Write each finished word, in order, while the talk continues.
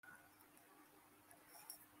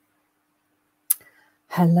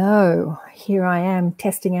Hello, here I am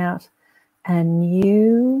testing out a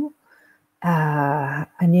new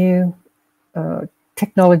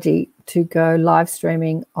technology to go live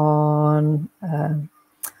streaming on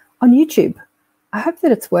YouTube. I hope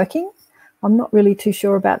that it's working. I'm not really too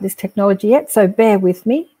sure about this technology yet, so bear with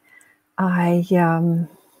me. I'm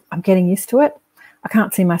getting used to it. I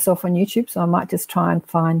can't see myself on YouTube, so I might just try and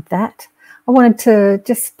find that. I wanted to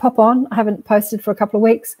just pop on. I haven't posted for a couple of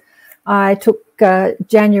weeks. I took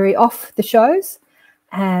January off the shows,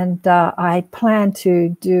 and I plan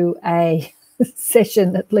to do a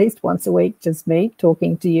session at least once a week, just me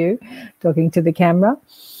talking to you, talking to the camera.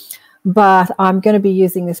 But I'm going to be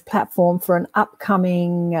using this platform for an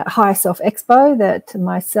upcoming Higher Self Expo that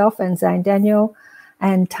myself and Zane Daniel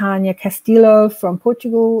and Tanya Castillo from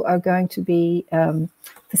Portugal are going to be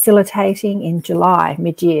facilitating in July,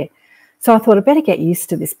 mid-year. So I thought I'd better get used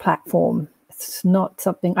to this platform. It's not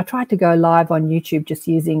something, I tried to go live on YouTube just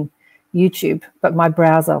using YouTube, but my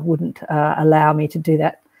browser wouldn't allow me to do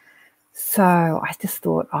that. So I just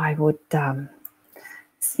thought I would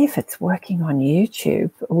see if it's working on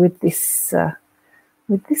YouTube with this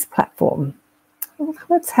platform. Well,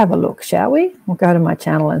 let's have a look, shall we? We'll go to my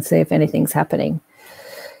channel and see if anything's happening.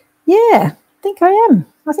 Yeah, I think I am.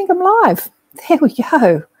 I think I'm live. There we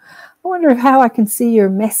go. I wonder how I can see your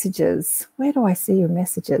messages. Where do I see your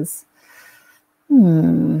messages?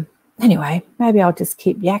 Anyway, maybe I'll just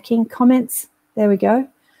keep yakking. Comments. There we go.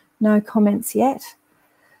 No comments yet.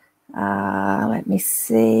 Let me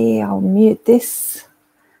see. I'll mute this.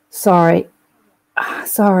 Sorry. I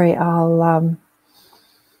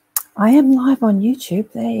am live on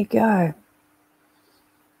YouTube. There you go.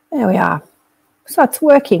 There we are. So it's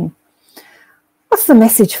working. What's the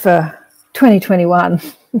message for 2021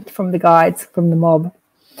 from the guides, from the mob?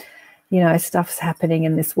 You know, stuff's happening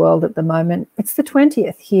in this world at the moment. It's the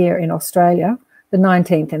 20th here in Australia, the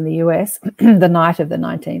 19th in the US, the night of the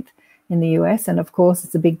 19th in the US. And of course,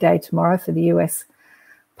 it's a big day tomorrow for the US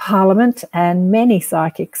Parliament, and many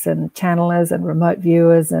psychics and channelers and remote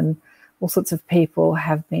viewers and all sorts of people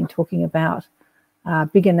have been talking about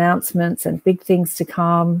big announcements and big things to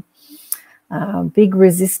come, big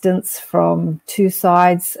resistance from two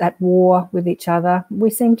sides at war with each other. We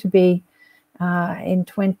seem to be in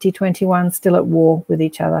 2021 still at war with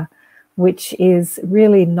each other, which is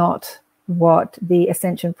really not what the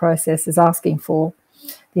ascension process is asking for.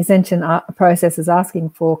 The ascension process is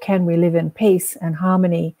asking for, can we live in peace and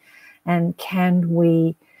harmony, and can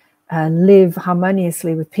we live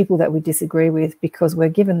harmoniously with people that we disagree with, because we're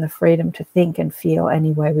given the freedom to think and feel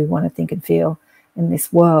any way we want to think and feel in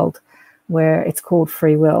this world where it's called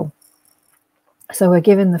free will. So we're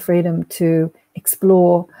given the freedom to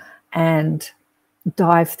explore and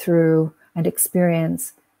dive through and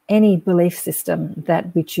experience any belief system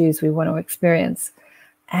that we choose we want to experience.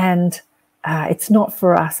 And it's not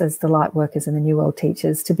for us as the light workers and the New World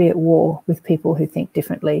teachers to be at war with people who think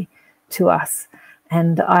differently to us.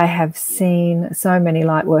 And I have seen so many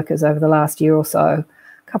light workers over the last year or so,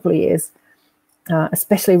 couple of years,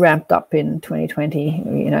 especially ramped up in 2020,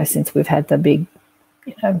 you know, since we've had the big,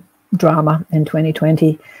 drama in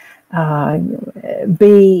 2020,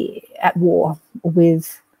 be at war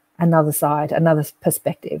with another side, another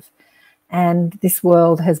perspective. And this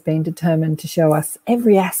world has been determined to show us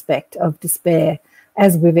every aspect of despair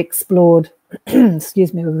as we've explored,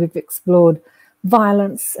 we've explored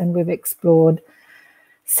violence, and we've explored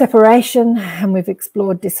separation, and we've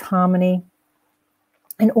explored disharmony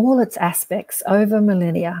in all its aspects over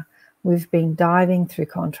millennia. We've been diving through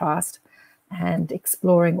contrast and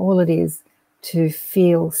exploring all it is to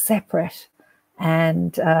feel separate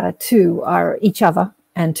and to each other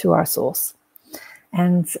and to our source.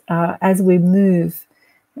 And as we move,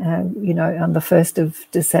 on the 1st of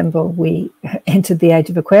December, we entered the age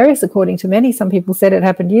of Aquarius, according to many. Some people said it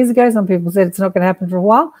happened years ago. Some people said it's not going to happen for a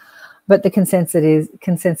while. But the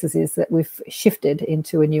consensus is that we've shifted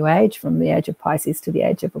into a new age, from the age of Pisces to the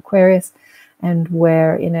age of Aquarius. And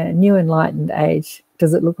we're in a new enlightened age.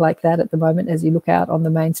 Does it look like that at the moment as you look out on the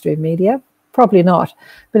mainstream media? Probably not.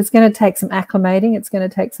 But it's going to take some acclimating. It's going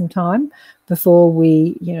to take some time before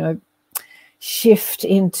we, shift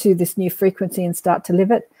into this new frequency and start to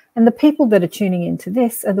live it. And the people that are tuning into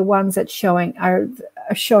this are the ones that are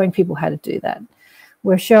showing people how to do that.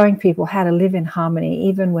 We're showing people how to live in harmony,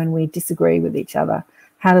 even when we disagree with each other,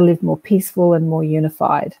 how to live more peaceful and more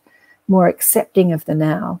unified, more accepting of the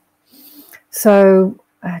now. So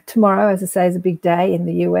tomorrow, as I say, is a big day in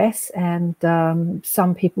the US, and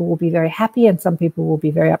some people will be very happy and some people will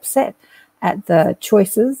be very upset at the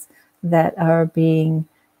choices that are being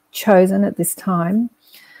chosen at this time.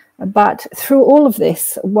 But through all of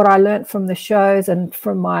this, what I learned from the shows and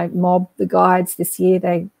from my mob, the guides this year,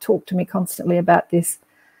 they talk to me constantly about this.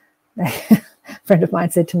 A friend of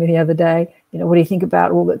mine said to me the other day, what do you think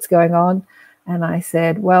about all that's going on? And I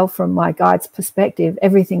said, well, from my guide's perspective,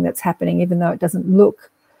 everything that's happening, even though it doesn't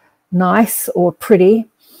look nice or pretty,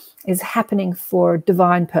 is happening for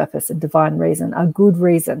divine purpose and divine reason, a good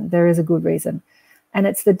reason. There is a good reason. And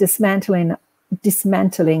it's the dismantling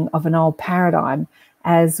of an old paradigm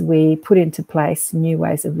as we put into place new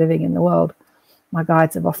ways of living in the world. My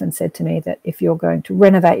guides have often said to me that if you're going to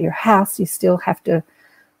renovate your house, you still have to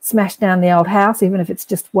smash down the old house, even if it's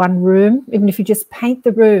just one room. Even if you just paint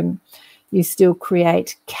the room, you still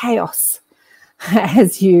create chaos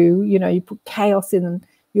as you put chaos in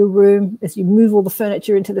your room as you move all the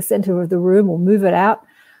furniture into the center of the room or move it out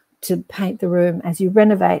to paint the room. As you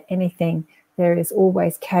renovate anything, there is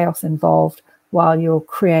always chaos involved while you're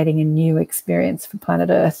creating a new experience for planet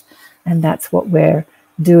Earth. And that's what we're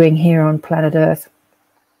doing here on planet Earth.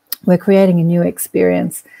 We're creating a new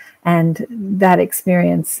experience, and that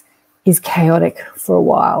experience is chaotic for a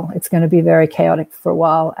while. It's going to be very chaotic for a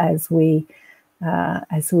while as we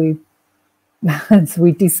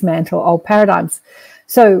dismantle old paradigms.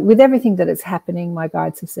 So with everything that is happening, my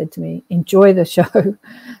guides have said to me, enjoy the show.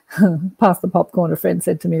 Pass the popcorn, a friend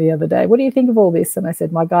said to me the other day, what do you think of all this? And I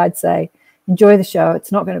said, my guides say, enjoy the show.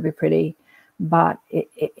 It's not going to be pretty, but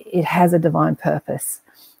it has a divine purpose.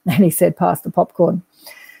 And he said, pass the popcorn.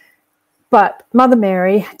 But Mother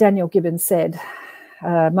Mary, Danielle Gibbons said,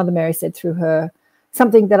 Mother Mary said through her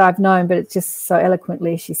something that I've known, but it's just so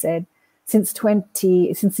eloquently, she said, since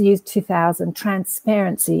the year 2000,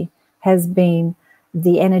 transparency has been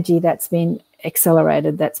the energy that's been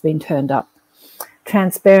accelerated, that's been turned up.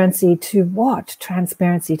 Transparency to what?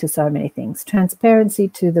 Transparency to so many things. Transparency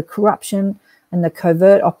to the corruption and the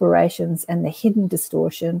covert operations and the hidden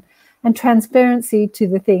distortion, and transparency to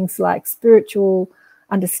the things like spiritual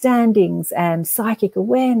understandings and psychic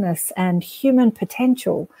awareness and human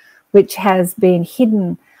potential, which has been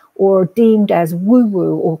hidden or deemed as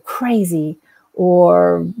woo-woo or crazy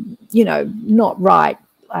or, not right.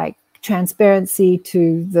 Like transparency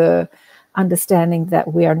to the understanding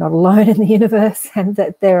that we are not alone in the universe and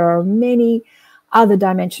that there are many other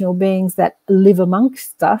dimensional beings that live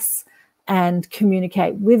amongst us and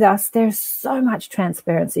communicate with us. There's so much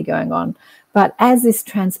transparency going on. But as this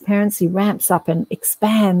transparency ramps up and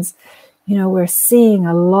expands, we're seeing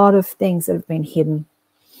a lot of things that have been hidden.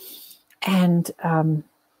 And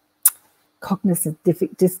cognitive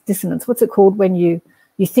dissonance, what's it called when you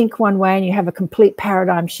think one way and you have a complete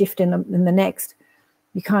paradigm shift in the next?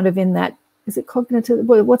 You're kind of in that, is it cognitive?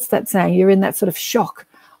 What's that saying? You're in that sort of shock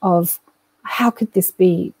of, how could this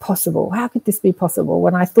be possible? How could this be possible?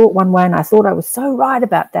 When I thought one way and I thought I was so right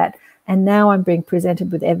about that, and now I'm being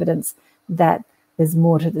presented with evidence that there's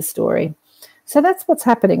more to the story. So that's what's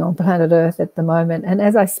happening on planet Earth at the moment. And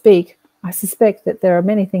as I speak, I suspect that there are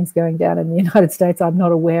many things going down in the United States I'm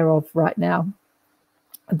not aware of right now.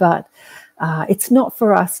 But it's not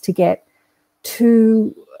for us to get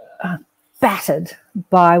too battered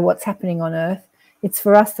by what's happening on Earth. It's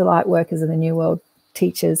for us, the light workers and the New World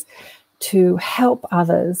teachers, to help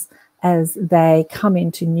others as they come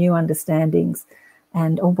into new understandings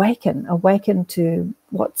and awaken to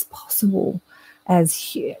what's possible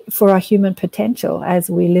for our human potential as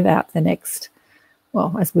we live out the next.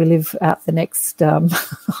 There's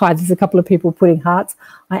a couple of people putting hearts.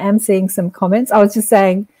 I am seeing some comments. I was just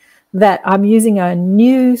saying that I'm using a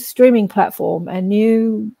new streaming platform, I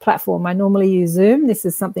normally use Zoom. This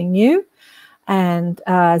is something new. And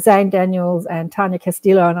Zane Daniels and Tanya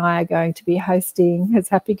Castillo and I are going to be hosting, as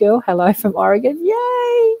Happy Girl, hello from Oregon,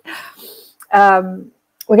 yay!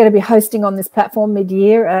 We're going to be hosting on this platform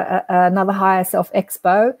mid-year another Higher Self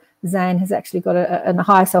Expo. Zane has actually got a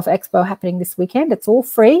Higher Self Expo happening this weekend. It's all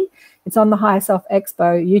free. It's on the Higher Self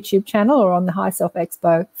Expo YouTube channel or on the Higher Self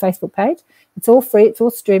Expo Facebook page. It's all free. It's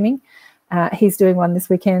all streaming. He's doing one this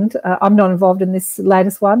weekend. I'm not involved in this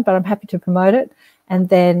latest one, but I'm happy to promote it. And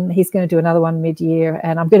then he's going to do another one mid-year,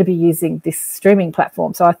 and I'm going to be using this streaming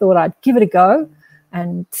platform. So I thought I'd give it a go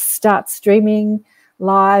and start streaming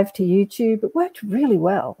live to YouTube. It worked really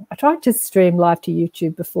well. I tried to stream live to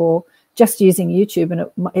YouTube before, just using YouTube, and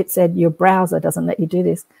it said your browser doesn't let you do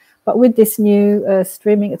this. But with this new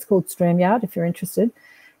streaming, it's called StreamYard, if you're interested,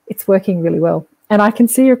 it's working really well. And I can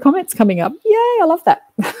see your comments coming up. Yay, I love that.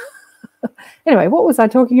 Anyway, what was I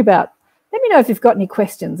talking about? Let me know if you've got any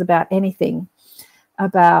questions about anything.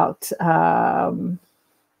 About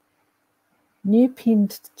new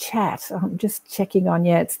pinned chat. I'm just checking on,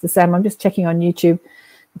 it's the same. I'm just checking on YouTube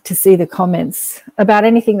to see the comments about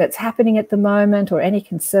anything that's happening at the moment or any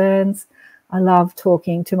concerns. I love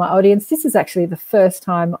talking to my audience. This is actually the first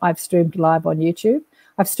time I've streamed live on YouTube.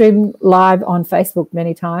 I've streamed live on Facebook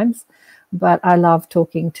many times, but I love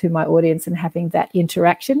talking to my audience and having that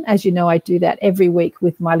interaction. As you know, I do that every week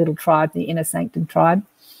with my little tribe, the Inner Sanctum Tribe.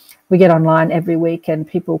 We get online every week and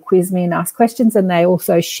people quiz me and ask questions, and they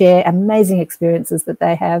also share amazing experiences that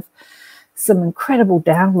they have, some incredible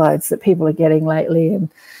downloads that people are getting lately,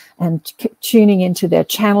 and tuning into their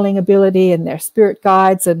channeling ability and their spirit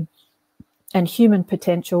guides and human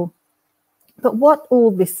potential. But what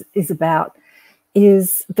all this is about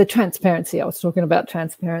is the transparency. I was talking about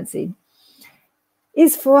transparency.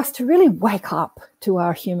 Is for us to really wake up to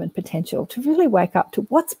our human potential, to really wake up to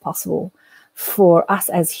what's possible for us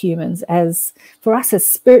as humans, as for us as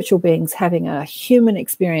spiritual beings having a human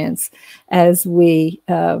experience as we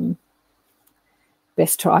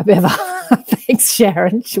best tribe ever. Thanks,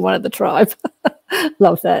 Sharon. She's one of the tribe.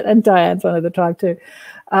 Love that. And Diane's one of the tribe too.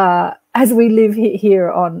 As we live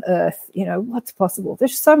here on Earth, you know, what's possible?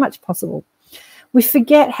 There's so much possible. We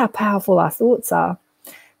forget how powerful our thoughts are.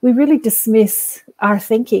 We really dismiss our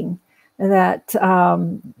thinking, that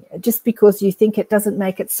just because you think it doesn't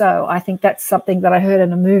make it so. I think that's something that I heard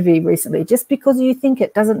in a movie recently. Just because you think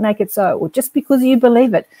it doesn't make it so, or just because you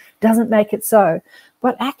believe it doesn't make it so.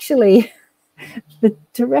 But actually, the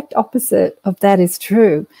direct opposite of that is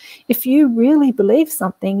true. If you really believe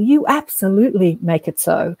something, you absolutely make it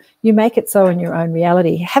so. You make it so in your own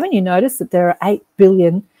reality. Haven't you noticed that there are 8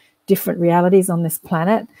 billion different realities on this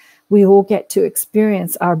planet? We all get to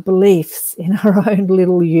experience our beliefs in our own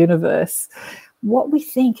little universe. What we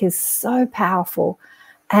think is so powerful.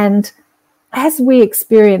 And as we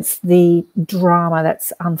experience the drama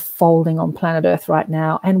that's unfolding on planet Earth right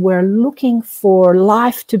now, and we're looking for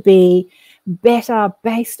life to be better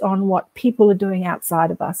based on what people are doing outside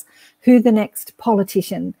of us, who the next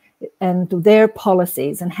politician and their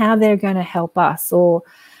policies and how they're going to help us, or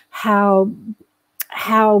how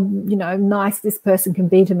you know, nice this person can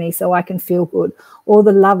be to me so I can feel good, or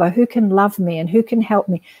the lover who can love me and who can help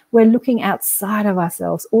me. We're looking outside of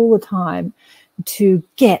ourselves all the time to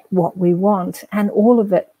get what we want, and all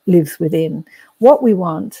of it lives within. What we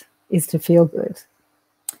want is to feel good.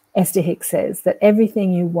 Esther Hicks says that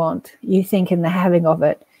everything you want, you think in the having of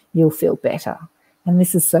it, you'll feel better. And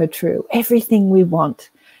this is so true. Everything we want,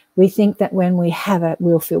 we think that when we have it,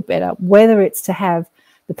 we'll feel better, whether it's to have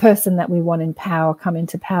the person that we want in power come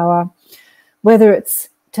into power, whether it's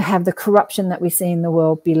to have the corruption that we see in the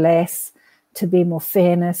world be less, to be more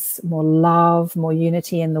fairness, more love, more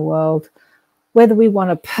unity in the world, whether we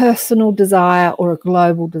want a personal desire or a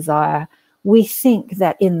global desire, we think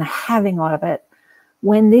that in the having of it,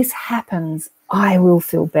 when this happens, I will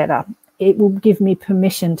feel better. It will give me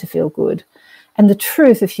permission to feel good. And the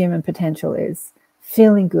truth of human potential is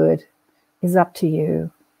feeling good is up to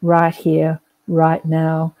you right here, right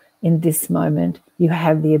now, in this moment. You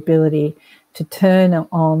have the ability to turn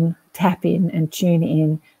on, tap in and tune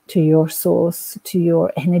in to your source, to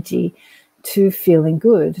your energy, to feeling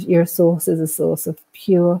good. Your source is a source of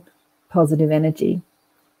pure positive energy,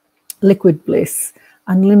 liquid bliss,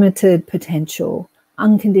 unlimited potential,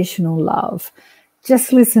 unconditional love.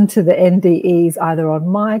 Just listen to the NDEs either on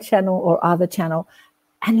my channel or other channel,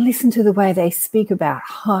 and listen to the way they speak about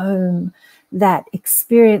home, that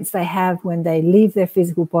experience they have when they leave their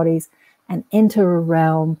physical bodies and enter a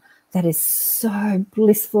realm that is so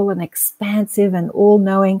blissful and expansive and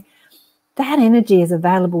all-knowing. That energy is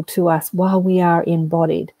available to us while we are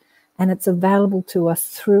embodied, and it's available to us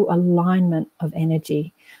through alignment of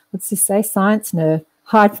energy. Let's just say science nerd.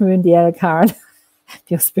 Hi from Indiana, Karen. If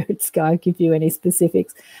your spirit sky give you any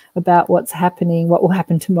specifics about what's happening, what will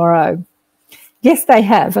happen tomorrow. Yes, they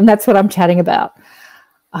have, and that's what I'm chatting about.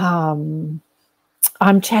 I'm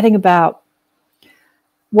chatting about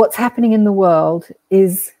what's happening in the world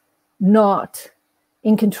is not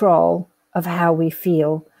in control of how we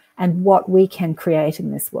feel and what we can create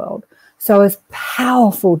in this world. So as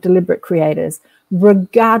powerful, deliberate creators,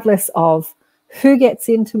 regardless of who gets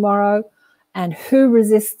in tomorrow and who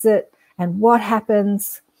resists it and what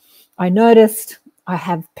happens, I noticed I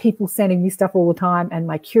have people sending me stuff all the time, and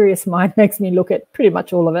my curious mind makes me look at pretty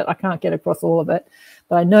much all of it. I can't get across all of it.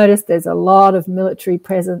 But I noticed there's a lot of military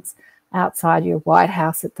presence outside your White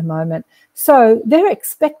House at the moment. So they're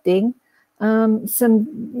expecting some,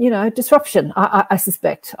 disruption, I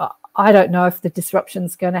suspect. I don't know if the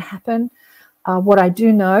disruption's going to happen. What I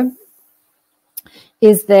do know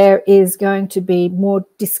is there is going to be more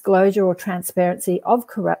disclosure or transparency of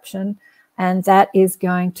corruption, and that is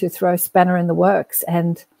going to throw spanner in the works.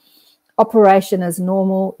 And operation as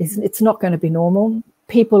normal it's not going to be normal.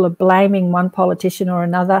 people are blaming one politician or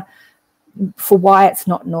another for why it's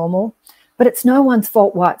not normal. But it's no one's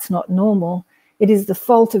fault why it's not normal. It is the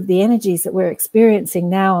fault of the energies that we're experiencing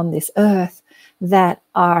now on this earth that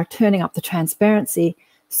are turning up the transparency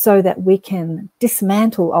so that we can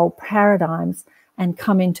dismantle old paradigms and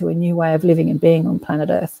come into a new way of living and being on planet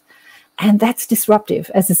Earth. And that's disruptive,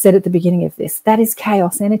 as I said at the beginning of this. That is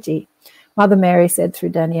chaos energy. Mother Mary said through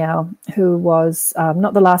Danielle, who was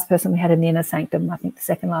not the last person we had in the inner sanctum, I think the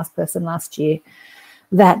second last person last year,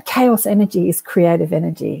 that chaos energy is creative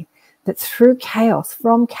energy, that through chaos,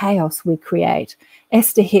 from chaos, we create.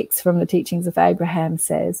 Esther Hicks from the Teachings of Abraham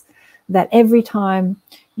says that every time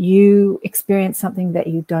you experience something that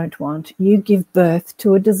you don't want, you give birth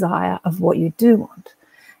to a desire of what you do want.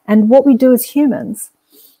 And what we do as humans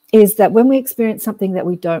is that when we experience something that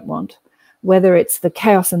we don't want, whether it's the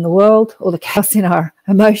chaos in the world or the chaos in our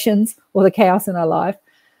emotions or the chaos in our life,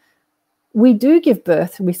 we do give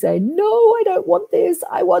birth. We say, no, I don't want this.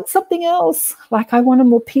 I want something else. Like I want a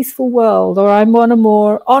more peaceful world, or I want a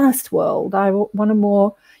more honest world. I want a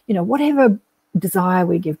more, whatever desire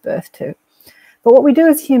we give birth to. But what we do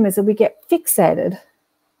as humans is we get fixated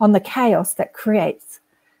on the chaos that creates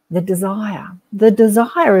the desire. The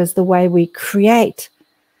desire is the way we create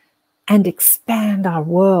and expand our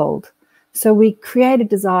world. So we create a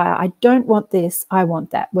desire. I don't want this. I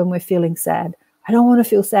want that. When we're feeling sad, I don't want to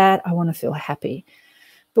feel sad. I want to feel happy.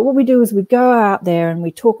 But what we do is we go out there and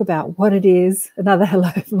we talk about what it is. Another hello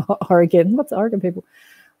from Oregon. What's Oregon people?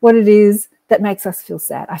 What it is that makes us feel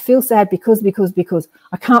sad. I feel sad because.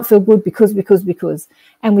 I can't feel good because.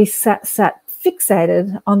 And we sat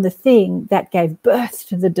fixated on the thing that gave birth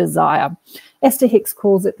to the desire. Esther Hicks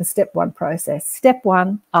calls it the step 1 process. Step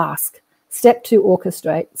 1, ask. Step 2,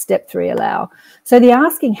 orchestrate. Step 3, allow. So the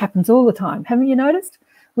asking happens all the time. Haven't you noticed?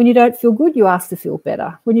 When you don't feel good, you ask to feel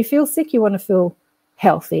better. When you feel sick, you want to feel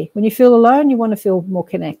healthy. When you feel alone, you want to feel more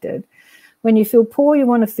connected. When you feel poor, you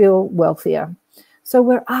want to feel wealthier. So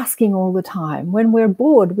we're asking all the time. When we're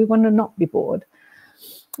bored, we want to not be bored.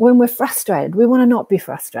 When we're frustrated, we want to not be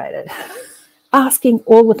frustrated. Asking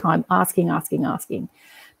all the time, asking.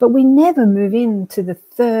 But we never move into the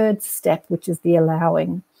third step, which is the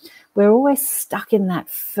allowing. We're always stuck in that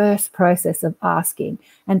first process of asking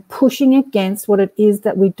and pushing against what it is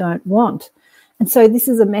that we don't want. And so this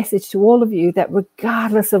is a message to all of you that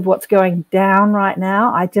regardless of what's going down right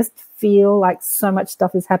now, I just feel like so much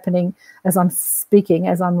stuff is happening as I'm speaking,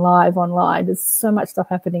 as I'm live online. There's so much stuff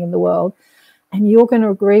happening in the world. And you're going to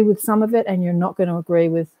agree with some of it and you're not going to agree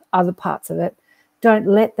with other parts of it. Don't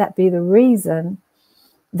let that be the reason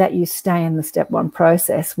that you stay in the step 1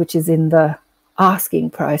 process, which is in the asking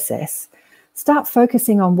process. Start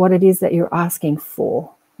focusing on what it is that you're asking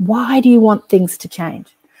for. Why do you want things to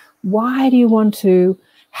change? Why do you want to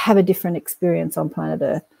have a different experience on planet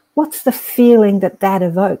Earth? What's the feeling that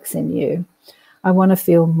evokes in you? I want to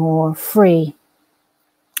feel more free.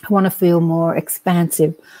 I want to feel more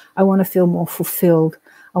expansive. I want to feel more fulfilled.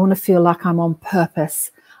 I want to feel like I'm on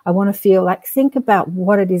purpose. I want to feel like, think about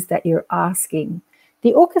what it is that you're asking.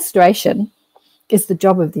 The orchestration is the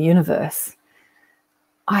job of the universe.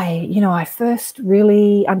 I first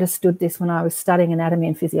really understood this when I was studying anatomy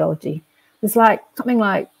and physiology. It's like something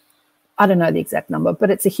like, I don't know the exact number, but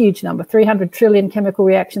it's a huge number, 300 trillion chemical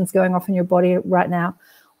reactions going off in your body right now,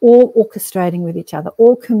 all orchestrating with each other,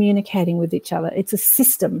 all communicating with each other. It's a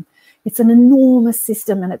system. It's an enormous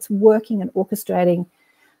system, and it's working and orchestrating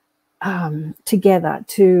together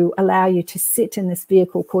to allow you to sit in this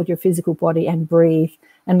vehicle called your physical body and breathe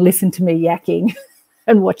and listen to me yakking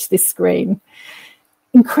and watch this screen.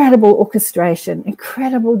 Incredible orchestration,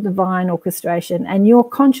 incredible divine orchestration, and your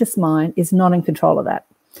conscious mind is not in control of that.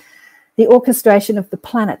 The orchestration of the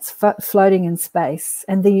planets floating in space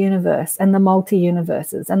and the universe and the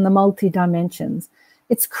multi-universes and the multi-dimensions.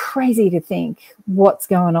 It's crazy to think what's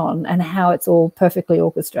going on and how it's all perfectly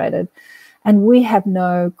orchestrated. And we have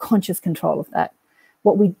no conscious control of that.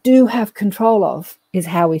 What we do have control of is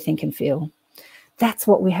how we think and feel. That's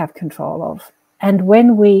what we have control of. And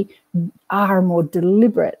when we are more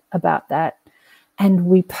deliberate about that and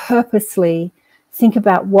we purposely think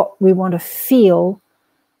about what we want to feel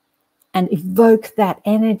and evoke that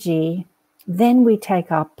energy, then we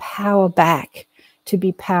take our power back to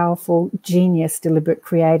be powerful, genius, deliberate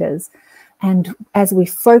creators. And as we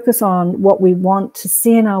focus on what we want to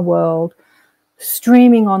see in our world,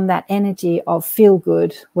 streaming on that energy of feel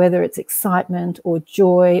good, whether it's excitement or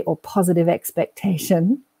joy or positive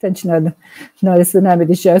expectation, don't you notice the name of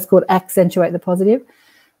the show is called Accentuate the Positive,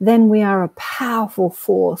 then we are a powerful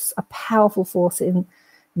force in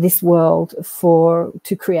this world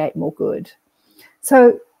to create more good.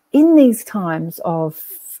 So in these times of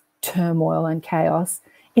turmoil and chaos,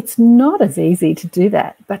 it's not as easy to do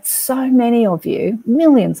that. But so many of you,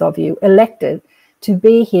 millions of you, elected to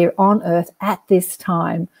be here on earth at this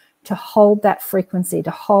time to hold that frequency,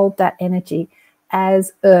 to hold that energy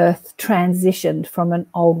as earth transitioned from an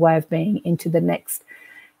old way of being into the next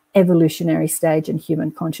evolutionary stage in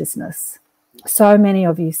human consciousness. So many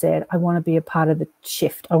of you said, I want to be a part of the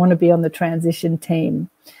shift. I want to be on the transition team.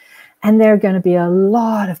 And there are going to be a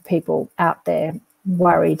lot of people out there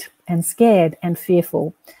worried and scared and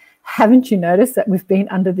fearful. Haven't you noticed that we've been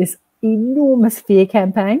under this enormous fear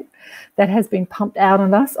campaign that has been pumped out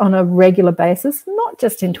on us on a regular basis, not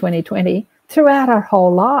just in 2020, throughout our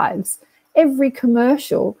whole lives? Every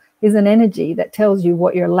commercial is an energy that tells you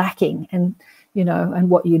what you're lacking and, you know, and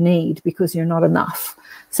what you need because you're not enough.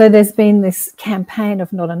 So there's been this campaign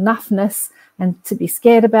of not enoughness and to be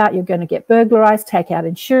scared about. You're going to get burglarized, take out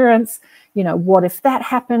insurance. You know, what if that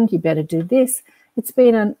happened? You better do this. It's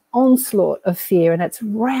been an onslaught of fear, and it's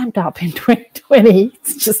ramped up in 2020.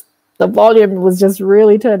 It's just, the volume was just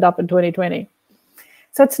really turned up in 2020.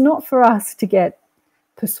 So it's not for us to get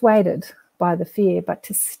persuaded by the fear, but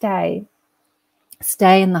to stay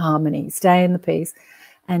in the harmony, stay in the peace,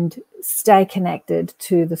 and stay connected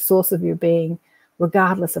to the source of your being,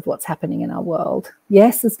 regardless of what's happening in our world.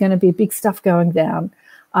 Yes, there's going to be big stuff going down.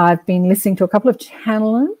 I've been listening to a couple of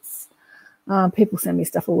channelers. People send me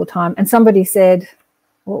stuff all the time. And somebody said,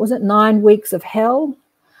 what was it, 9 weeks of hell?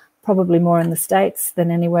 Probably more in the States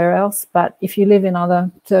than anywhere else. But if you live in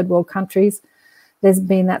other third world countries, there's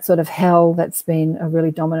been that sort of hell that's been a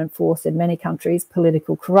really dominant force in many countries,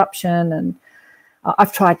 political corruption. And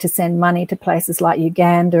I've tried to send money to places like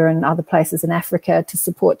Uganda and other places in Africa to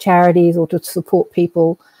support charities or to support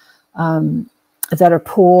people that are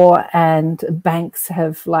poor, and banks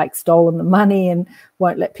have like stolen the money and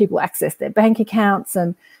won't let people access their bank accounts.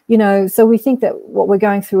 And, you know, so we think that what we're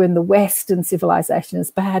going through in the West and civilization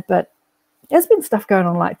is bad, but there's been stuff going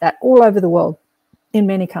on like that all over the world in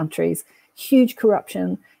many countries. Huge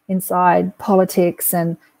corruption inside politics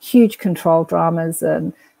and huge control dramas.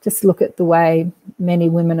 And just look at the way many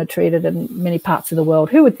women are treated in many parts of the world.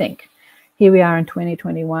 Who would think? Here we are in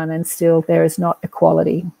 2021 and still there is not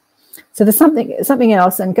equality. So there's something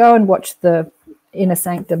else, and go and watch the Inner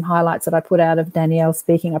Sanctum highlights that I put out of Danielle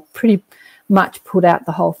speaking. I pretty much put out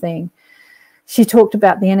the whole thing. She talked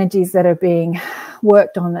about the energies that are being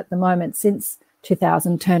worked on at the moment since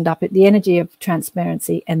 2000 turned up, the energy of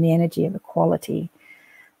transparency and the energy of equality.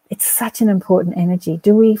 It's such an important energy.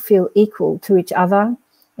 Do we feel equal to each other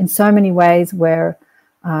in so many ways where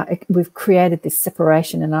we've created this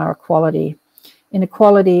separation in our equality?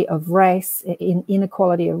 Inequality of race,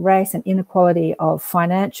 inequality of race and inequality of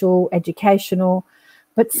financial, educational.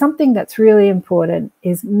 But something that's really important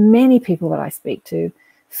is many people that I speak to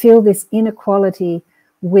feel this inequality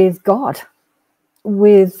with God.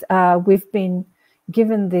 We've been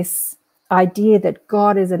given this idea that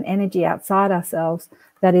God is an energy outside ourselves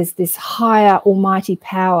that is this higher almighty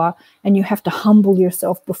power, and you have to humble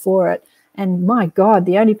yourself before it. And my God,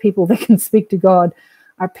 the only people that can speak to God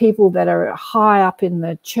are people that are high up in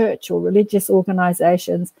the church or religious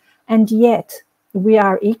organizations, and yet we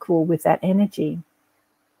are equal with that energy.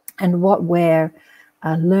 And what we're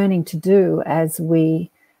learning to do as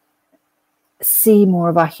we see more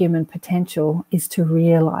of our human potential is to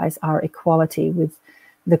realize our equality with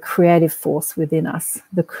the creative force within us,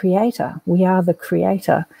 the creator. We are the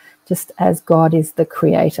creator, just as God is the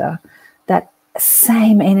creator. That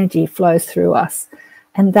same energy flows through us.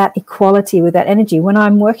 And that equality with that energy, when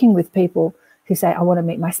I'm working with people who say, I want to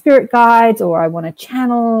meet my spirit guides, or I want to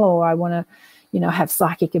channel, or I want to, you know, have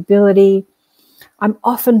psychic ability, I'm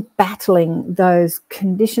often battling those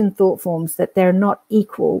conditioned thought forms that they're not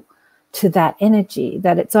equal to that energy,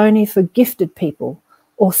 that it's only for gifted people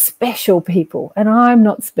or special people. And I'm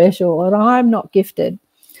not special and I'm not gifted.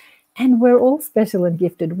 And we're all special and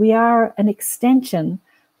gifted. We are an extension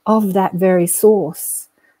of that very source.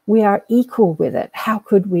 We are equal with it. How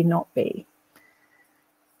could we not be?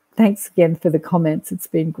 Thanks again for the comments. It's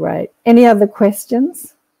been great. Any other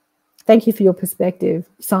questions? Thank you for your perspective,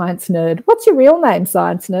 Science Nerd. What's your real name,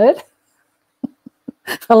 Science Nerd?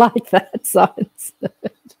 I like that, Science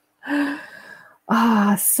Nerd.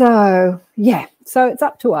 So it's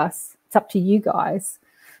up to us. It's up to you guys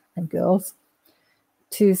and girls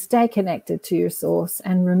to stay connected to your source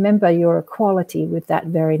and remember your equality with that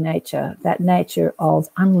very nature, that nature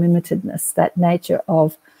of unlimitedness, that nature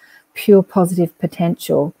of pure positive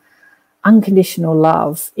potential, unconditional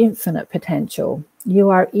love, infinite potential. You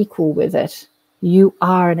are equal with it. You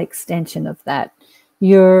are an extension of that.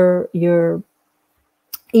 Your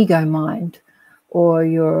ego mind or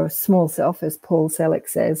your small self, as Paul Selig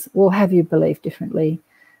says, will have you believe differently,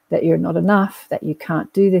 that you're not enough, that you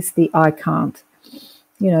can't do this, the I can't,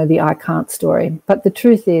 the I can't story. But the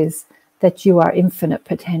truth is that you are infinite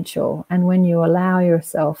potential. And when you allow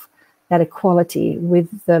yourself that equality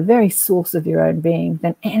with the very source of your own being,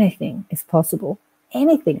 then anything is possible.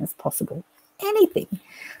 Anything is possible. Anything.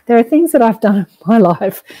 There are things that I've done in my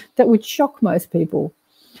life that would shock most people.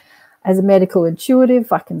 As a medical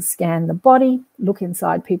intuitive, I can scan the body, look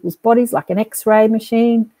inside people's bodies like an X-ray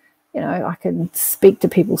machine. I can speak to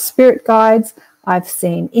people's spirit guides. I've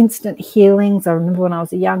seen instant healings. I remember when I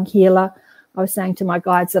was a young healer, I was saying to my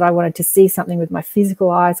guides that I wanted to see something with my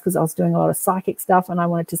physical eyes because I was doing a lot of psychic stuff, and I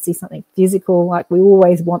wanted to see something physical. Like, we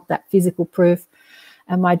always want that physical proof.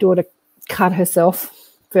 And my daughter cut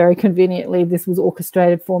herself very conveniently. This was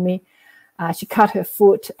orchestrated for me. She cut her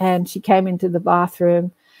foot and she came into the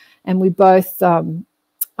bathroom, and we both,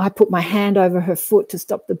 I put my hand over her foot to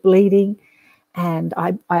stop the bleeding, and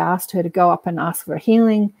I asked her to go up and ask for a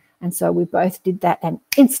healing. And so we both did that, and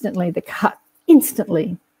instantly the cut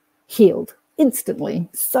instantly healed, instantly,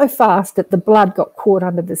 so fast that the blood got caught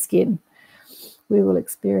under the skin. We will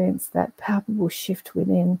experience that palpable shift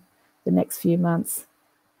within the next few months.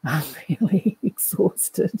 I'm really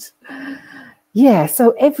exhausted. Yeah,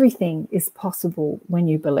 so everything is possible when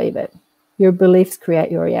you believe it. Your beliefs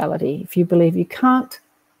create your reality. If you believe you can't,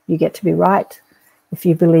 you get to be right. If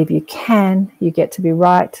you believe you can, you get to be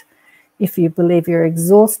right. If you believe you're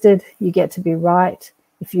exhausted, you get to be right.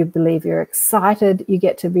 If you believe you're excited, you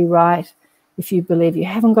get to be right. If you believe you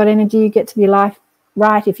haven't got energy, you get to be right.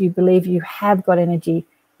 If you believe you have got energy,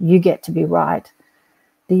 you get to be right.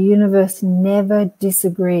 The universe never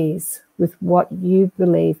disagrees with what you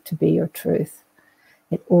believe to be your truth.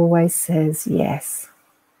 It always says yes.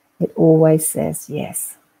 It always says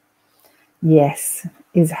yes. Yes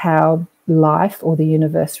is how life or the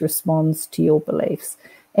universe responds to your beliefs.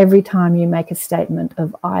 Every time you make a statement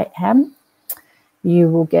of I am, you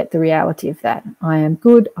will get the reality of that. I am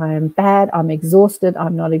good, I am bad, I'm exhausted,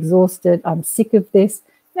 I'm not exhausted, I'm sick of this.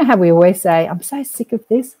 You know how we always say, I'm so sick of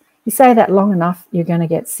this? You say that long enough, you're going to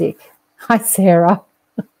get sick. Hi, Sarah.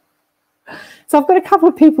 So I've got a couple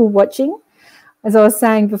of people watching. As I was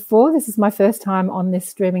saying before, this is my first time on this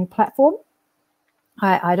streaming platform.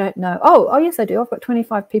 I don't know. Oh, yes, I do. I've got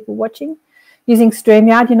 25 people watching using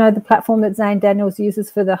StreamYard, the platform that Zane Daniels uses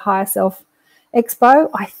for the Higher Self Expo.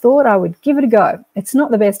 I thought I would give it a go. It's not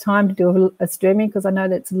the best time to do a streaming because I know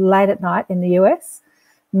that it's late at night in the US,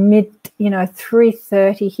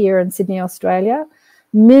 3:30 here in Sydney, Australia,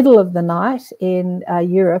 middle of the night in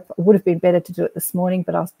Europe. It would have been better to do it this morning,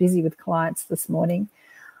 but I was busy with clients this morning.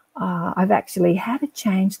 I've actually had to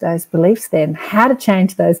change those beliefs then. How to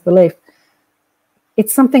change those beliefs.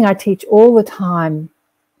 It's something I teach all the time,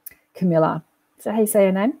 Camilla. Is that how you say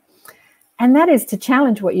your name? And that is to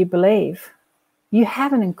challenge what you believe. You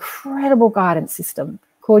have an incredible guidance system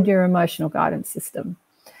called your emotional guidance system.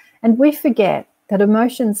 And we forget that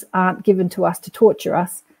emotions aren't given to us to torture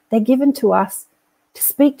us. They're given to us to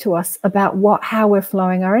speak to us about how we're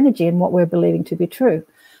flowing our energy and what we're believing to be true.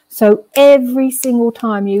 So every single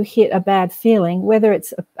time you hit a bad feeling, whether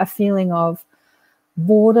it's a feeling of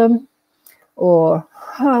boredom or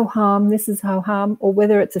ho-hum, this is ho-hum, or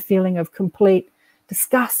whether it's a feeling of complete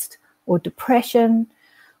disgust or depression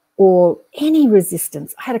or any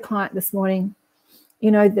resistance. I had a client this morning,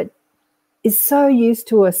 that is so used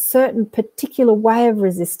to a certain particular way of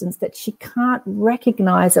resistance that she can't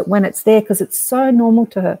recognize it when it's there because it's so normal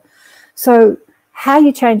to her. So how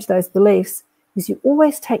you change those beliefs is you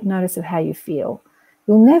always take notice of how you feel.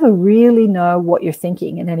 You'll never really know what you're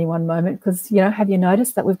thinking in any one moment because, have you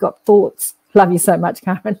noticed that we've got thoughts? Love you so much,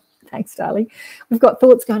 Karen. Thanks, darling. We've got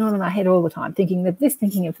thoughts going on in our head all the time, thinking of this,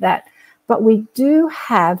 thinking of that. But we do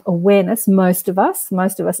have awareness, most of us,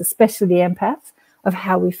 especially the empaths, of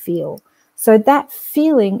how we feel. So that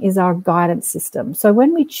feeling is our guidance system. So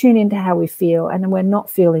when we tune into how we feel and we're not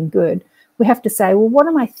feeling good, we have to say, well, what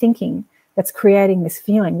am I thinking that's creating this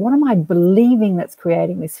feeling? What am I believing that's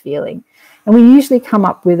creating this feeling? And we usually come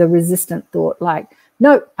up with a resistant thought like,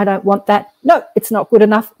 no, I don't want that. No, it's not good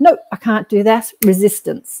enough. No, I can't do that.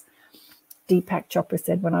 Resistance. Deepak Chopra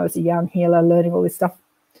said when I was a young healer learning all this stuff,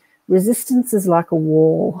 resistance is like a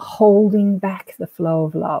wall holding back the flow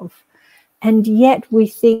of love. And yet we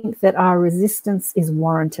think that our resistance is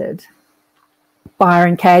warranted.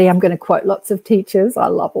 Byron Katie, I'm going to quote lots of teachers. I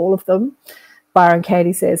love all of them. Byron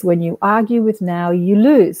Katie says, when you argue with now, you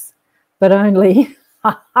lose, but only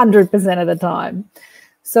 100% of the time.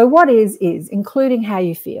 So what is, including how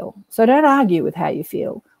you feel. So don't argue with how you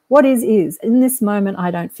feel. What is. In this moment, I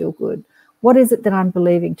don't feel good. What is it that I'm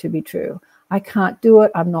believing to be true? I can't do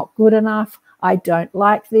it. I'm not good enough. I don't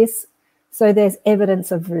like this. So there's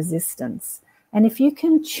evidence of resistance. And if you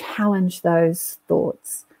can challenge those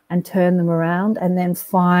thoughts and turn them around and then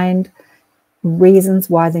find reasons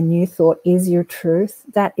why the new thought is your truth,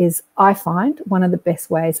 that is, I find, one of the best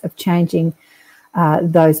ways of changing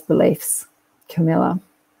those beliefs, Camilla.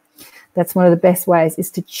 That's one of the best ways,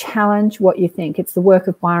 is to challenge what you think. It's the work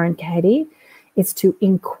of Byron Katie. It's to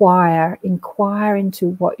inquire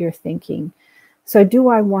into what you're thinking. So do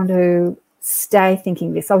I want to stay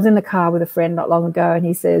thinking this? I was in the car with a friend not long ago, and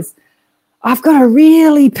he says, I've got a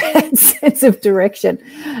really bad sense of direction.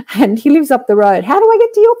 And he lives up the road. How do I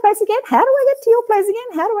get to your place again? How do I get to your place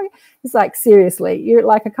again? How do I? It's like, seriously, you're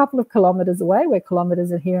like a couple of kilometres away. We're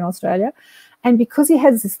kilometres here in Australia. And because he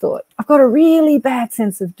has this thought, I've got a really bad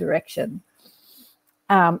sense of direction,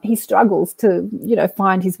 he struggles to,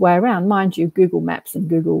 find his way around. Mind you, Google Maps and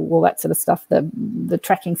Google, all that sort of stuff, the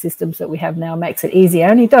tracking systems that we have now makes it easier,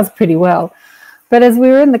 and he does pretty well. But as we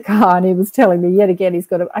were in the car and he was telling me yet again,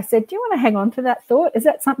 I said, do you want to hang on to that thought? Is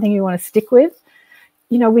that something you want to stick with?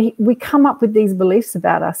 We come up with these beliefs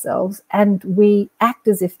about ourselves and we act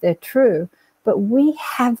as if they're true, but we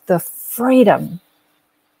have the freedom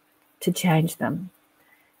to change them.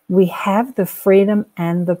 We have the freedom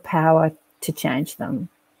and the power to change them.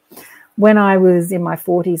 When I was in my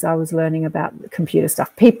 40s, I was learning about computer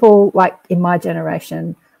stuff. People like in my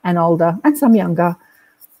generation and older and some younger,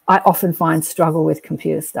 I often find struggle with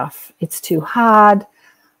computer stuff. It's too hard.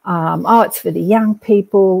 It's for the young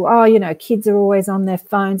people. Kids are always on their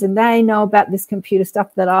phones and they know about this computer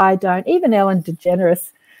stuff that I don't. Even Ellen DeGeneres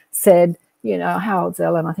said, how old's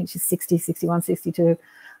Ellen? I think she's 60, 61, 62.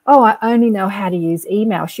 Oh, I only know how to use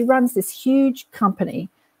email. She runs this huge company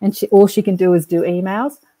and all she can do is do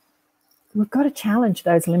emails. We've got to challenge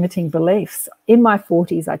those limiting beliefs. In my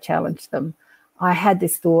 40s, I challenged them. I had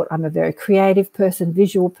this thought, I'm a very creative person,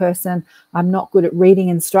 visual person. I'm not good at reading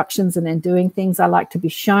instructions and then doing things. I like to be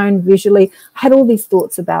shown visually. I had all these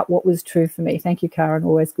thoughts about what was true for me. Thank you, Karen.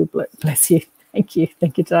 Always good. Bless you. Thank you.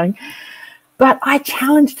 Thank you, Jane. But I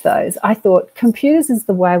challenged those. I thought computers is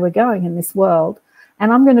the way we're going in this world.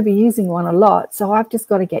 And I'm going to be using one a lot. So I've just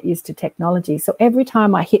got to get used to technology. So every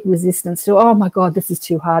time I hit resistance to, oh my God, this is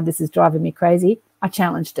too hard, this is driving me crazy, I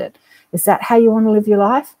challenged it. Is that how you want to live your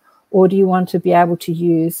life? Or do you want to be able to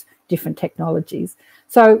use different technologies?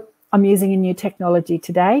 So I'm using a new technology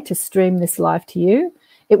today to stream this live to you.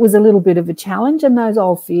 It was a little bit of a challenge and those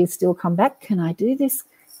old fears still come back. Can I do this?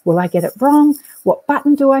 Will I get it wrong? What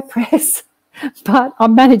button do I press? But I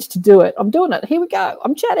managed to do it. I'm doing it. Here we go.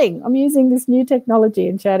 I'm chatting. I'm using this new technology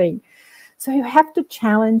and chatting. So you have to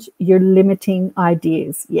challenge your limiting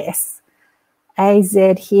ideas. Yes. AZ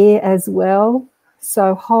here as well.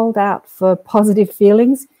 So hold out for positive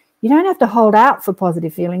feelings. You don't have to hold out for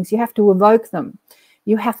positive feelings. You have to evoke them.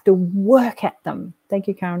 You have to work at them. Thank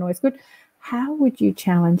you, Karen. Always good. How would you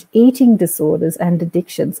challenge eating disorders and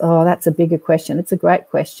addictions? Oh, that's a bigger question. It's a great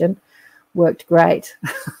question. Worked great.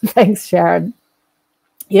 Thanks, Sharon.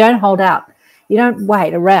 You don't hold out. You don't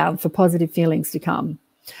wait around for positive feelings to come.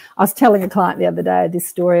 I was telling a client the other day this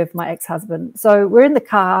story of my ex-husband. So we're in the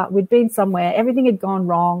car. We'd been somewhere. Everything had gone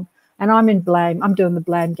wrong. And I'm in blame. I'm doing the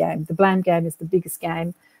blame game. The blame game is the biggest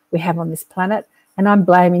game we have on this planet. And I'm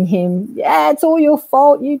blaming him. Yeah, it's all your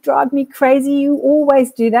fault. You drive me crazy. You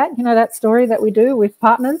always do that. You know that story that we do with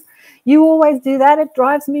partners? You always do that. It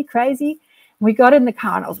drives me crazy. We got in the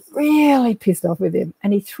car and I was really pissed off with him.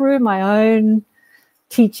 And he threw my own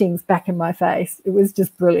teachings back in my face. It was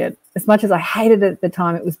just brilliant. As much as I hated it at the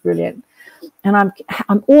time, it was brilliant. And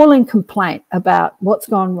I'm all in complaint about what's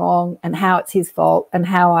gone wrong and how it's his fault and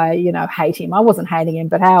how I, hate him. I wasn't hating him,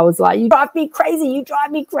 but how I was like, you drive me crazy. You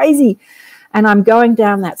drive me crazy. And I'm going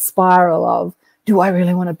down that spiral of, do I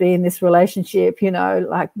really want to be in this relationship?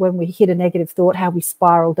 Like when we hit a negative thought, how we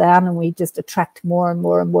spiral down and we just attract more and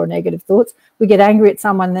more and more negative thoughts. We get angry at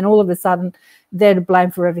someone, and then all of a sudden they're to blame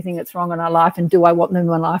for everything that's wrong in our life. And do I want them in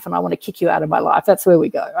my life? And I want to kick you out of my life. That's where we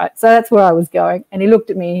go, right? So that's where I was going. And he looked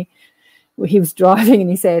at me, he was driving, and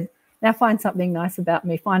he said, now find something nice about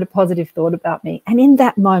me. Find a positive thought about me. And in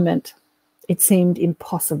that moment, it seemed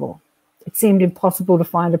impossible. It seemed impossible to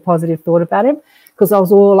find a positive thought about him because I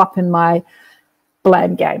was all up in my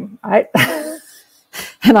blame game, right?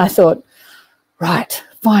 And I thought, right,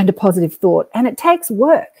 find a positive thought. And it takes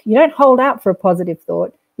work. You don't hold out for a positive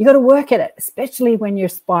thought. You got to work at it, especially when you're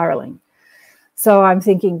spiraling. So I'm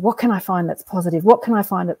thinking, what can I find that's positive? What can I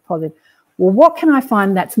find that's positive? Well, what can I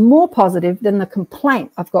find that's more positive than the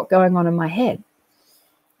complaint I've got going on in my head?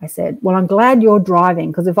 I said, well, I'm glad you're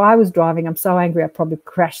driving, because if I was driving, I'm so angry I'd probably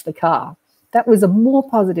crash the car. That was a more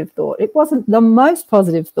positive thought. It wasn't the most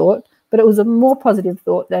positive thought, but it was a more positive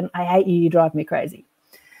thought than I hate you, you drive me crazy.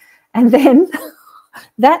 And then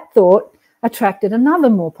that thought attracted another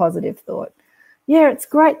more positive thought. Yeah, it's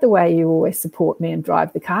great the way you always support me and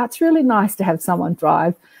drive the car. It's really nice to have someone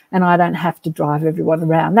drive and I don't have to drive everyone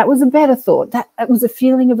around. That was a better thought. That was a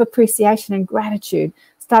feeling of appreciation and gratitude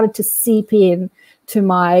started to seep in to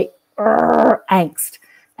my angst.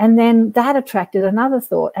 And then that attracted another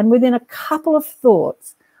thought. And within a couple of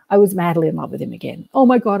thoughts, I was madly in love with him again. Oh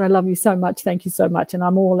my God, I love you so much. Thank you so much. And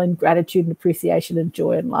I'm all in gratitude and appreciation and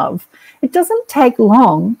joy and love. It doesn't take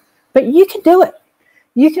long, but you can do it.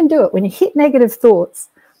 You can do it. When you hit negative thoughts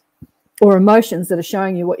or emotions that are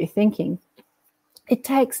showing you what you're thinking, it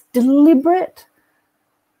takes deliberate,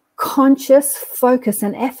 conscious focus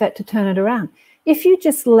and effort to turn it around. If you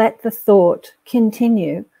just let the thought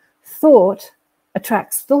continue, thought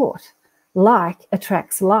attracts thought, like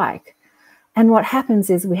attracts like. And what happens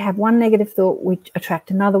is we have one negative thought, we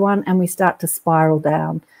attract another one, and we start to spiral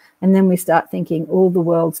down. And then we start thinking, oh, the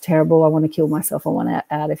world's terrible. I want to kill myself. I want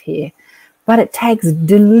out of here. But it takes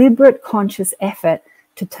deliberate, conscious effort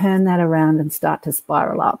to turn that around and start to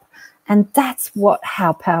spiral up. And that's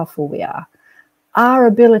how powerful we are. Our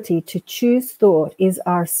ability to choose thought is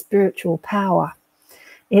our spiritual power.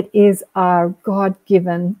 It is our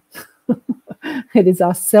God-given, it is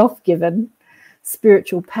our self-given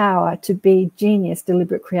spiritual power to be genius,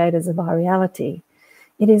 deliberate creators of our reality.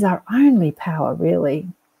 It is our only power, really.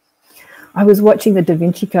 I was watching the Da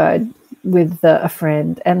Vinci Code with a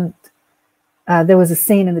friend, and there was a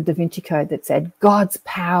scene in the Da Vinci Code that said, God's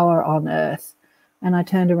power on earth. And I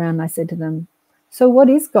turned around and I said to them, so what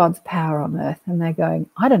is God's power on earth? And they're going,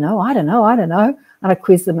 I don't know. And I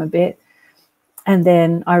quizzed them a bit. And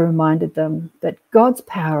then I reminded them that God's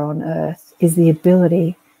power on earth is the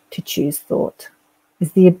ability to choose thought,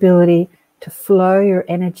 is the ability to flow your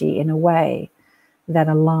energy in a way that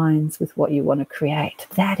aligns with what you want to create.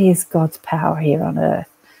 That is God's power here on earth.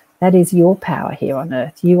 That is your power here on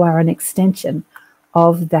earth. You are an extension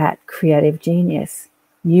of that creative genius.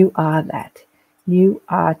 You are that. You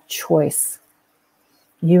are choice.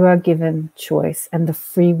 You are given choice and the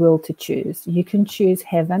free will to choose. You can choose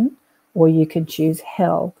heaven or you can choose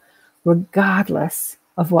hell, regardless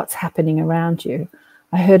of what's happening around you.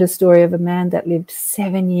 I heard a story of a man that lived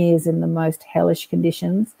 7 years in the most hellish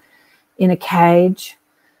conditions, in a cage,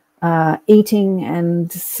 eating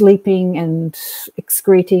and sleeping and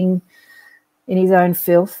excreting in his own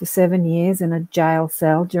filth for 7 years in a jail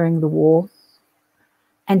cell during the war.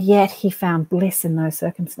 And yet he found bliss in those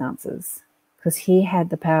circumstances because he had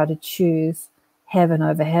the power to choose heaven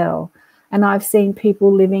over hell. And I've seen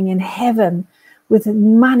people living in heaven with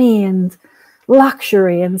money and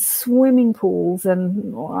luxury and swimming pools.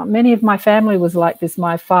 And many of my family was like this.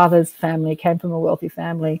 My father's family came from a wealthy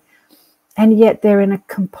family. And yet they're in a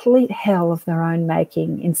complete hell of their own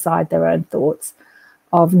making inside their own thoughts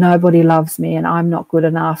of nobody loves me and I'm not good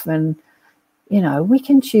enough. And, you know, we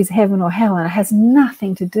can choose heaven or hell and it has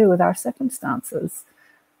nothing to do with our circumstances.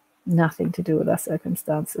 Nothing to do with our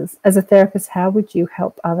circumstances. As a therapist, how would you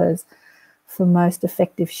help others for most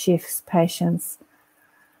effective shifts, patience,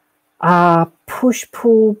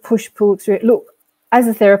 push-pull experience? Look, as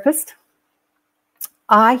a therapist,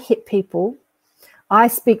 I hit people. I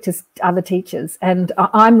speak to other teachers, and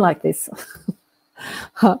I'm like this.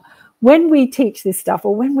 When we teach this stuff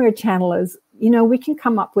or when we're channelers, you know, we can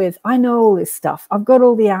come up with, I know all this stuff. I've got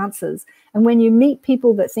all the answers. And when you meet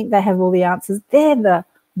people that think they have all the answers, they're the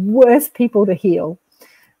worst people to heal.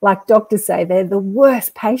 Like doctors say, they're the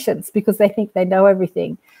worst patients because they think they know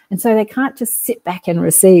everything. And so they can't just sit back and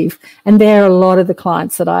receive. And there are a lot of the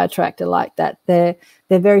clients that I attract are like that. They're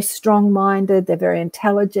very strong-minded. They're very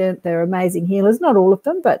intelligent. They're amazing healers. Not all of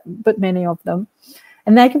them, but many of them.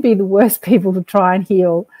 And they can be the worst people to try and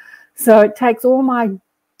heal. So it takes all my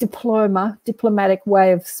diplomatic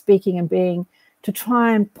way of speaking and being to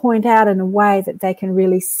try and point out in a way that they can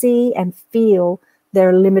really see and feel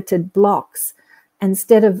their limited blocks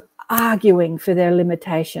instead of arguing for their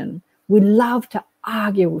limitation. We love to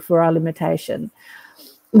argue for our limitation.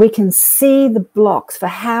 We can see the blocks for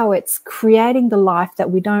how it's creating the life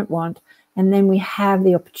that we don't want, and then we have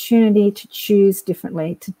the opportunity to choose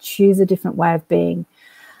differently, to choose a different way of being.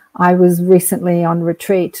 I was recently on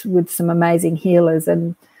retreat with some amazing healers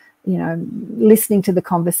and, you know, listening to the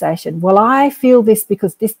conversation. Well, I feel this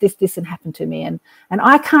because this and happened to me. And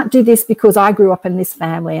I can't do this because I grew up in this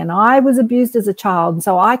family and I was abused as a child. And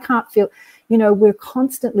so I can't feel, you know, we're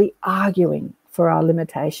constantly arguing for our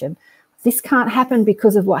limitation. This can't happen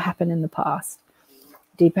because of what happened in the past.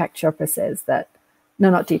 Deepak Chopra says that,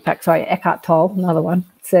 Eckhart Tolle, another one,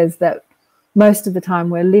 says that most of the time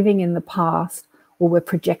we're living in the past or we're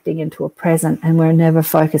projecting into a present, and we're never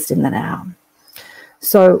focused in the now.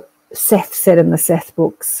 So Seth said in the Seth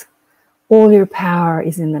books, all your power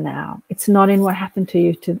is in the now. It's not in what happened to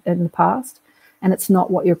you in the past, and it's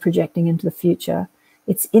not what you're projecting into the future.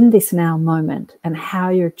 It's in this now moment and how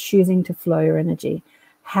you're choosing to flow your energy,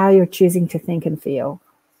 how you're choosing to think and feel.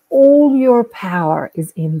 All your power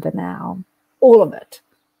is in the now. All of it.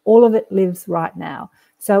 All of it lives right now.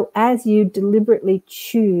 So as you deliberately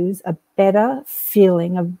choose a better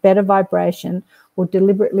feeling, a better vibration, or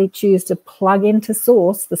deliberately choose to plug into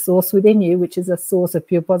source, the source within you, which is a source of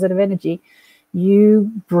pure positive energy,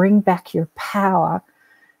 you bring back your power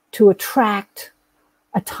to attract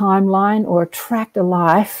a timeline or attract a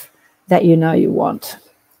life that you know you want.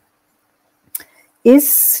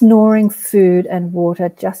 Is snoring food and water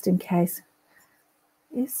just in case?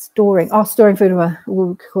 Is storing food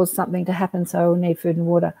will cause something to happen, so we'll need food and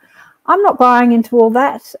water. I'm not buying into all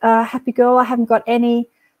that. Happy girl, I haven't got any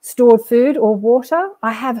stored food or water.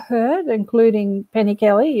 I have heard, including Penny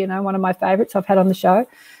Kelly, one of my favorites I've had on the show,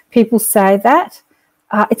 people say that.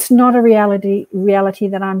 It's not a reality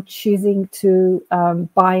that I'm choosing to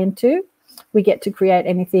buy into. We get to create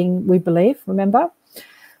anything we believe, remember?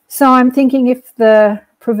 So I'm thinking if the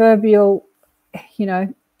proverbial,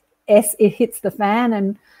 it hits the fan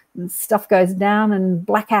and stuff goes down and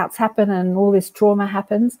blackouts happen and all this trauma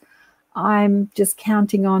happens, I'm just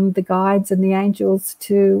counting on the guides and the angels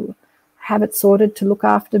to have it sorted, to look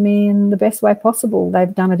after me in the best way possible.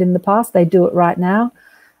 They've done it in the past. They do it right now.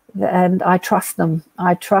 And I trust them.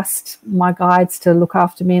 I trust my guides to look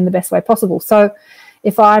after me in the best way possible. So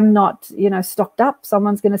if I'm not, stocked up,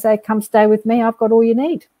 someone's going to say, come stay with me. I've got all you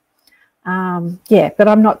need. But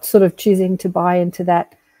I'm not sort of choosing to buy into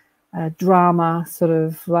that drama sort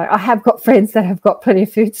of like. I have got friends that have got plenty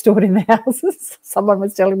of food stored in their houses. Someone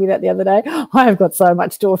was telling me that the other day. I have got so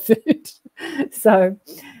much stored food. So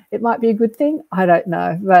it might be a good thing. I don't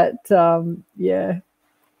know. But yeah.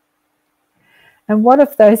 And what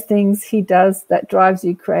if those things he does that drives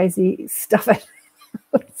you crazy stuff?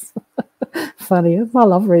 Funny. I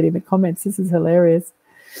love reading the comments. This is hilarious.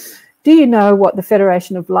 Do you know what the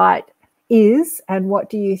Federation of Light is, and what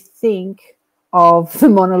do you think of the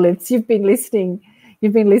monoliths? You've been listening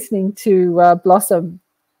to Blossom.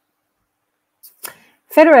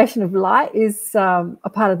 Federation of Light is a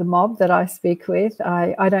part of the mob that I speak with.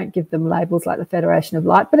 I don't give them labels like the Federation of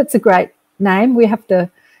Light, but it's a great name. We have to,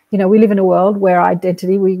 we live in a world where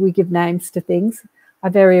identity, we give names to things. I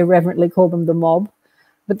very irreverently call them the mob.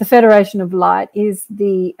 But the Federation of Light is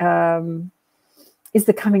the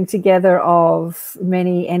coming together of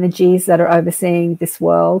many energies that are overseeing this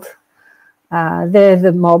world. They're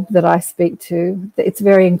the mob that I speak to. It's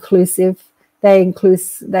very inclusive. They include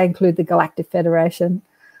the Galactic Federation.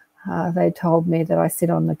 They told me that I sit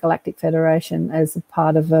on the Galactic Federation as a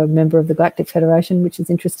part of a member of the Galactic Federation, which is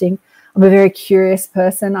interesting. I'm a very curious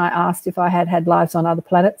person. I asked if I had lives on other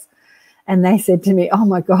planets, and they said to me, oh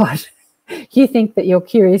my God, you think that your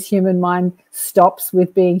curious human mind stops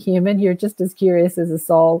with being human? You're just as curious as a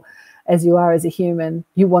soul as you are as a human.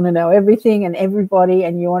 You want to know everything and everybody,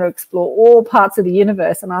 and you want to explore all parts of the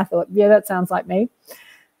universe. And I thought, yeah, that sounds like me.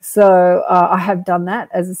 So I have done that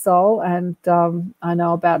as a soul, and I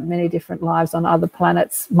know about many different lives on other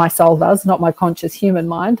planets. My soul does, not my conscious human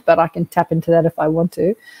mind, but I can tap into that if I want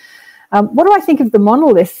to. What do I think of the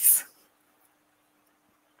monoliths?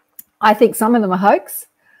 I think some of them are hoax,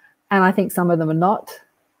 and I think some of them are not.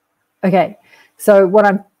 Okay, so what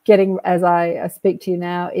I'm getting as I speak to you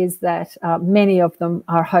now is that many of them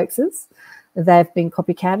are hoaxes. They've been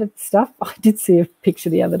copycatted stuff. I did see a picture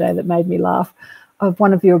the other day that made me laugh of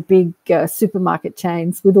one of your big supermarket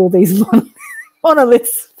chains with all these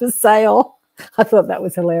monoliths for sale. I thought that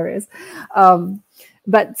was hilarious.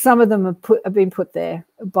 But some of them have been put there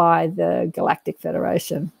by the Galactic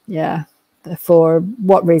Federation. Yeah, for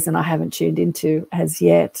what reason I haven't tuned into as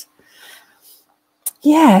yet.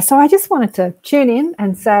 Yeah, so I just wanted to tune in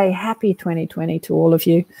and say happy 2020 to all of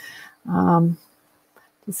you.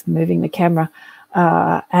 Just moving the camera.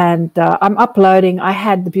 And I'm uploading. I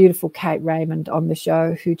had the beautiful Kate Raymond on the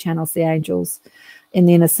show, who channels the angels in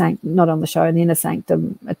the inner sanctum, not on the show, in the inner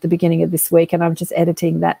sanctum at the beginning of this week. And I'm just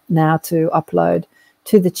editing that now to upload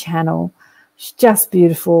to the channel. It's just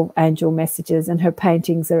beautiful angel messages, and her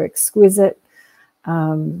paintings are exquisite.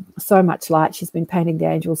 So much light. She's been painting the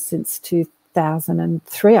angels since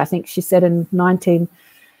 2003. I think she said in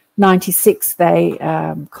 1996 they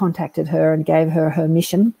contacted her and gave her her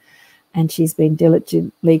mission. And she's been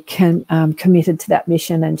diligently committed to that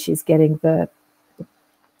mission, and she's getting the,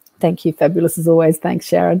 thank you, fabulous as always, thanks,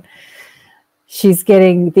 Sharon. she's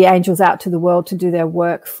getting the angels out to the world to do their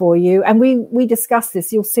work for you. And we discussed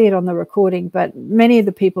this. You'll see it on the recording, but many of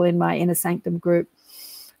the people in my Inner Sanctum group,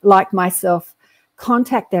 like myself,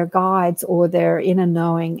 contact their guides or their inner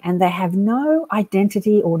knowing, and they have no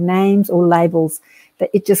identity or names or labels.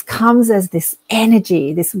 That it just comes as this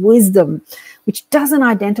energy, this wisdom, which doesn't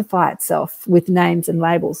identify itself with names and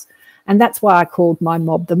labels. And that's why I called my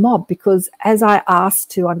mob the mob, because as I asked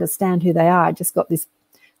to understand who they are, I just got this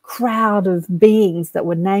crowd of beings that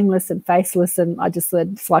were nameless and faceless, and I just said,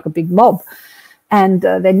 it's like a big mob. And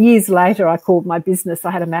then years later, I called my business,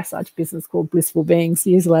 I had a massage business called Blissful Beings.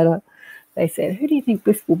 Years later, they said, who do you think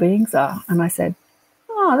Blissful Beings are? And I said,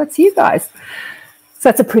 oh, that's you guys. So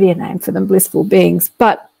that's a prettier name for them, Blissful Beings.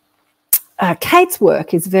 But Kate's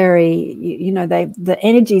work is very, the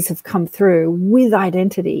energies have come through with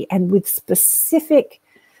identity and with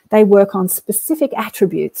they work on specific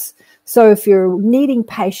attributes. So if you're needing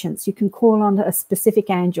patience, you can call on a specific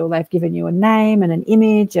angel. They've given you a name and an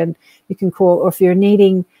image, and you can call, or if you're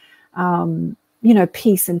needing,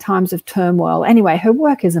 peace in times of turmoil. Anyway, her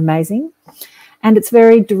work is amazing, and it's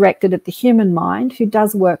very directed at the human mind, who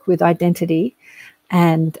does work with identity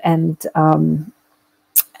and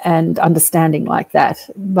understanding like that.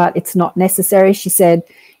 But it's not necessary. She said,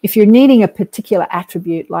 if you're needing a particular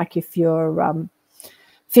attribute, like if you're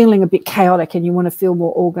feeling a bit chaotic and you want to feel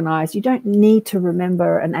more organized, you don't need to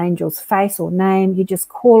remember an angel's face or name. You just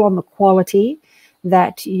call on the quality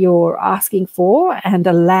that you're asking for and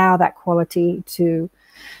allow that quality to,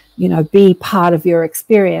 be part of your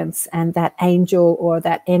experience, and that angel or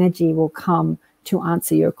that energy will come to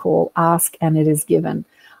answer your call. Ask and it is given.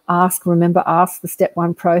 Ask, the step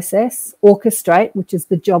 1 process. Orchestrate, which is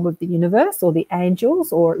the job of the universe or the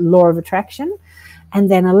angels or law of attraction,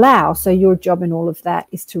 and then allow. So your job in all of that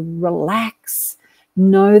is to relax,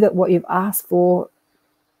 know that what you've asked for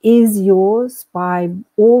is yours by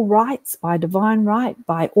all rights, by divine right,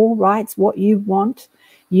 by all rights. What you want,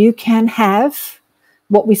 you can have.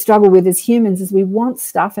 What we struggle with as humans is we want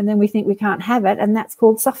stuff and then we think we can't have it, and that's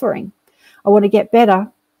called suffering. I want to get better,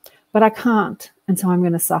 but I can't, and so I'm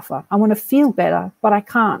going to suffer. I want to feel better, but I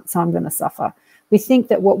can't, so I'm going to suffer. We think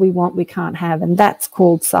that what we want we can't have, and that's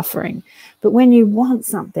called suffering. But when you want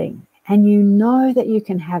something and you know that you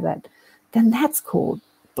can have it, then that's called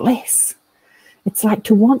bliss. It's like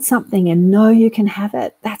to want something and know you can have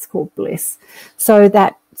it, that's called bliss. So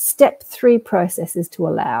that step 3 process is to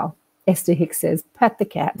allow. Esther Hicks says, pat the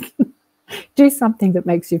cat. Do something that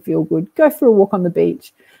makes you feel good. Go for a walk on the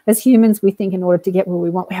beach. As humans, we think in order to get what we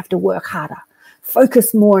want, we have to work harder,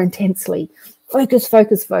 focus more intensely, focus,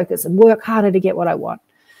 and work harder to get what I want.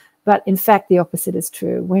 But in fact, the opposite is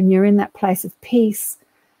true. When you're in that place of peace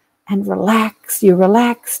and you're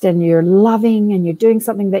relaxed and you're loving and you're doing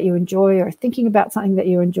something that you enjoy or thinking about something that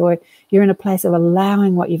you enjoy, you're in a place of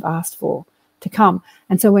allowing what you've asked for to come.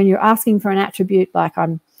 And so when you're asking for an attribute, like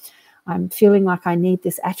I'm feeling like I need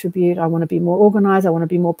this attribute, I want to be more organized, I want to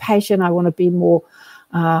be more patient, I want to be more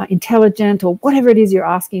intelligent, or whatever it is you're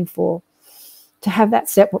asking for, to have that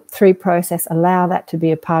step 3 process, allow that to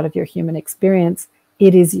be a part of your human experience.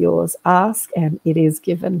 It is yours. Ask and it is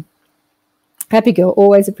given. Happy girl,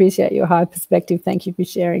 always appreciate your high perspective. Thank you for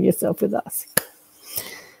sharing yourself with us.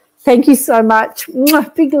 Thank you so much.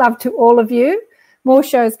 Big love to all of you. More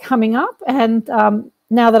shows coming up, and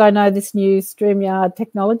now that I know this new StreamYard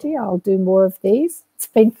technology, I'll do more of these. It's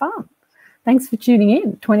been fun. Thanks for tuning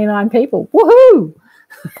in. 29 people. Woohoo!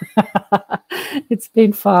 It's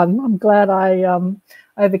been fun. I'm glad I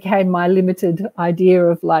overcame my limited idea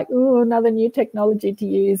of like, oh, another new technology to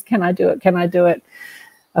use. Can I do it?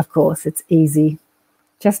 Of course, it's easy.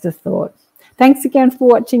 Just a thought. Thanks again for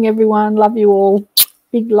watching, everyone. Love you all.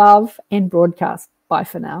 Big love and broadcast. Bye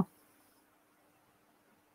for now.